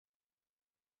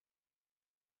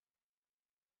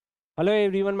Hello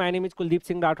everyone, my name is Kuldeep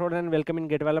Singh Rathod and welcome in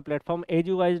GateWallah platform. As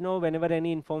you guys know, whenever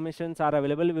any informations are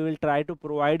available, we will try to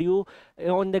provide you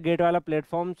on the GateWallah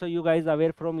platform, so you guys are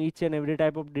aware from each and every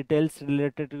type of details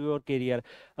related to your career.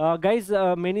 Guys,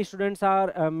 many students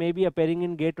are maybe appearing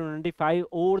in GATE 2025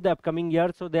 over the upcoming year,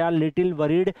 so they are little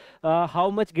worried how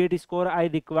much GATE score I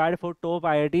required for top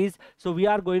IITs. So we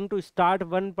are going to start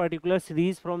one particular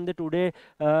series from the today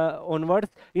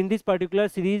onwards. In this particular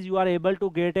series, you are able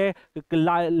to get a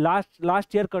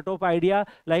last year cutoff idea,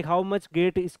 like how much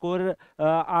GATE score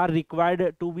are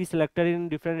required to be selected in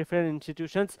different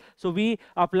institutions. So we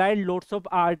applied lots of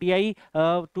RTI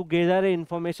to gather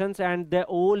informations, and the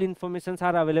all informations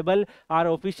are available, our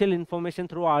official information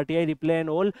through RTI replay and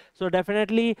all. So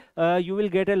definitely you will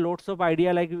get a lots of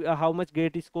idea, like how much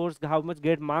GATE scores, how much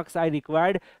GATE marks I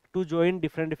required to join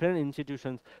different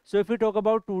institutions. So if we talk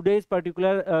about today's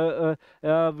particular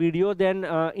video, then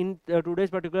in today's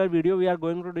particular video we are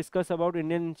going to discuss about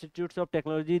Indian Institutes of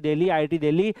Technology Delhi, IIT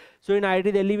Delhi. So in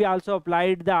IIT Delhi we also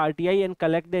applied the RTI and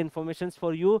collect the informations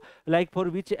for you, like for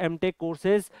which Mtech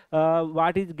courses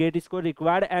what is GATE score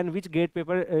required and which GATE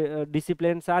paper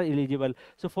disciplines are eligible.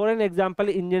 So for an example,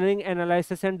 engineering,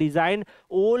 analysis and design,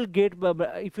 all GATE,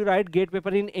 if you write GATE paper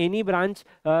in any branch,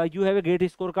 you have a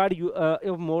GATE scorecard. You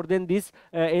of more than this,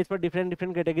 as per different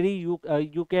category,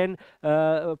 you can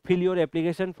fill your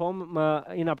application form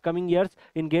in upcoming years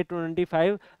in GATE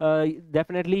 2025.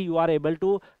 Definitely you are able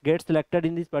to get selected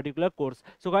in this particular course.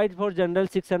 So guys, for general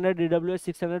 600, DWS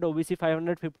 600, OBC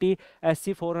 550,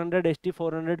 SC 400, ST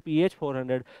 400, PH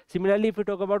 400. Similarly, if we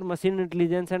talk about machine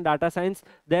intelligence and data science,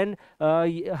 then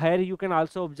here you can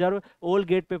also observe all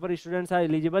GATE paper students are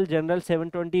eligible. General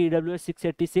 720, EWS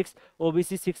 686,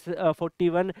 OBC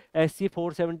 641, SC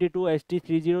 472, ST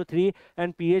 303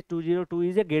 and PH 202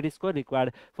 is a GATE score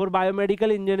required. For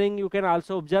biomedical engineering, you can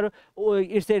also observe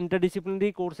it's a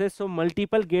interdisciplinary courses, so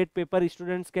multiple GATE paper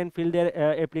students can fill their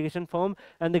application form,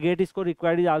 and the GATE score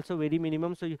required is also very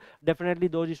minimum. So definitely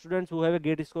those students who have a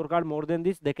GATE scorecard more than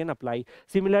this, they can apply.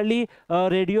 Similarly,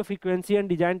 radio frequency and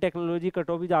design technology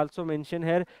cutoff is also mentioned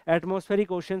here.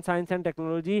 Atmospheric ocean science and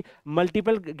technology,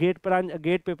 multiple GATE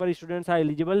paper students are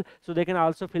eligible, so they can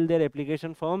also fill their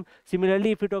application form.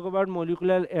 Similarly, if we talk about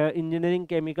molecular engineering,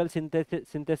 chemical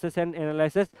synthesis and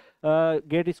analysis,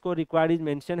 GATE score required is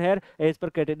mentioned here as per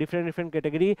different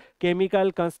category: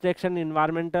 chemical, construction,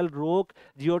 environmental, rock,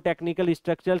 geotechnical,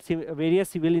 structural, various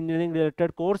civil engineering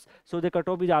related course. So the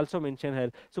cutoff is also mentioned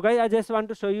here. So guys, I just want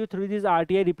to show you through this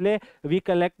RTI replay, we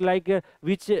collect like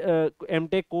which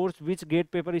Mtech course, which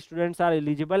GATE paper students are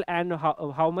eligible, and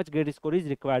how much GATE score is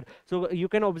required. So you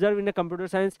can observe in the computer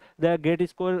science the GATE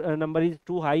score number is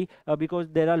too high because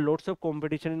there are lots of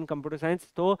competition in computer science.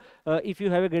 So if you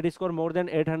have a GATE score more than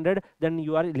 800, then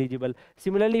you are eligible.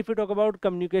 Similarly, if you talk about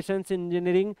communications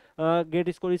engineering,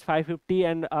 GATE score is 550,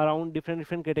 and around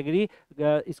different category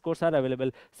scores are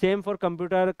available. Same for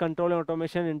computer control and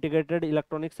automation, integrated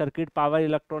electronic circuit, power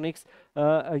electronics.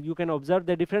 You can observe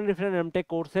the different Mtech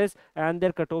courses, and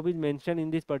their cutoff is mentioned in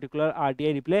this particular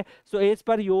RTI replay. So as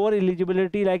per your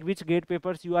eligibility, like which GATE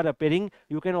papers you are appearing,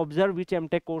 you can observe which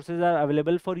Mtech courses are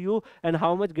available for you and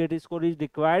how much GATE score is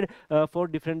required for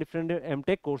different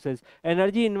Mtech courses.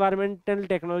 Energy, environmental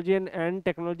technology and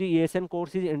technology ESN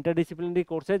course is interdisciplinary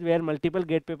courses where multiple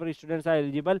GATE paper students are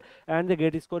eligible, and the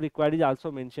GATE score required is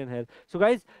also mentioned here. So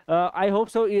guys, I hope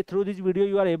so through this video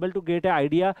you are able to get an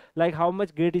idea like how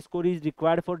much GATE score is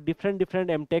required for different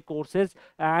Mtech courses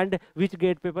and which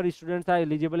GATE paper students are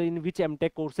eligible in which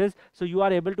Mtech courses. So you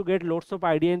are able to get lots of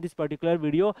idea in this particular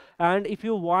video, and if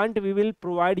you want, we will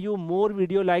provide you more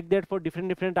video like that for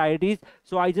different IITs.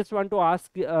 So I just want to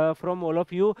ask from all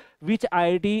of you, which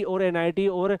IIT or NIT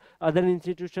or other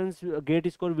institutions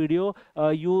GATE score video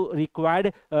you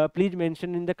required, please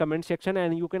mention in the comment section.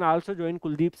 And you can also join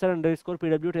Kuldeep Sir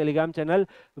 _PW Telegram channel,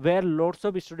 where lots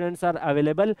of students are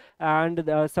available, and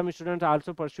some students are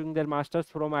also pursuing their masters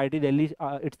from IIT Delhi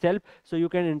itself. So you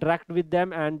can interact with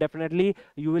them, and definitely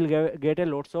you will get a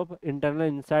lots of internal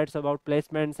insights about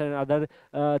placements and other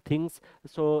things,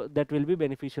 so that will be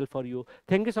beneficial for you.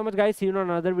 Thank you so much guys, see you in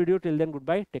another video. Till then,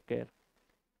 goodbye, take care.